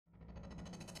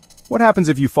What happens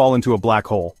if you fall into a black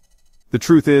hole? The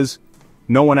truth is,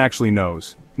 no one actually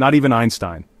knows, not even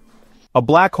Einstein. A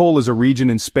black hole is a region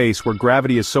in space where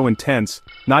gravity is so intense,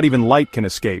 not even light can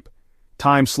escape.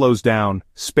 Time slows down,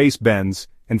 space bends,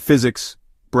 and physics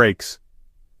breaks.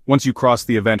 Once you cross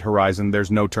the event horizon, there's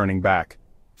no turning back.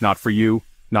 Not for you,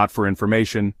 not for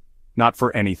information, not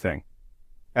for anything.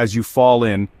 As you fall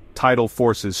in, tidal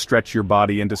forces stretch your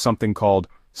body into something called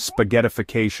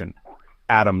spaghettification.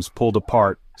 Atoms pulled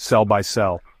apart, cell by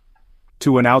cell.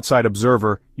 To an outside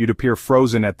observer, you'd appear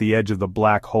frozen at the edge of the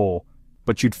black hole,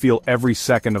 but you'd feel every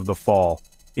second of the fall,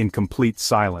 in complete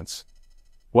silence.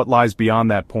 What lies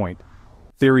beyond that point?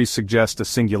 Theories suggest a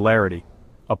singularity,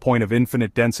 a point of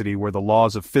infinite density where the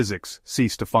laws of physics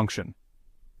cease to function.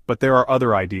 But there are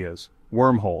other ideas,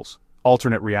 wormholes,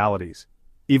 alternate realities,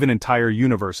 even entire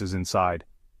universes inside.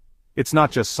 It's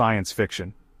not just science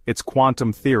fiction, it's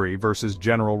quantum theory versus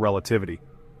general relativity,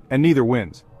 and neither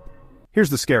wins. Here's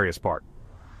the scariest part.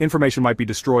 Information might be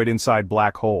destroyed inside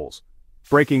black holes,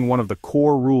 breaking one of the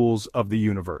core rules of the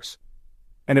universe.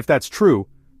 And if that's true,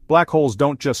 black holes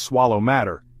don't just swallow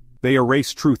matter, they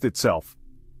erase truth itself.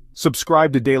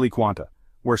 Subscribe to Daily Quanta,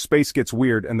 where space gets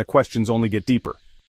weird and the questions only get deeper.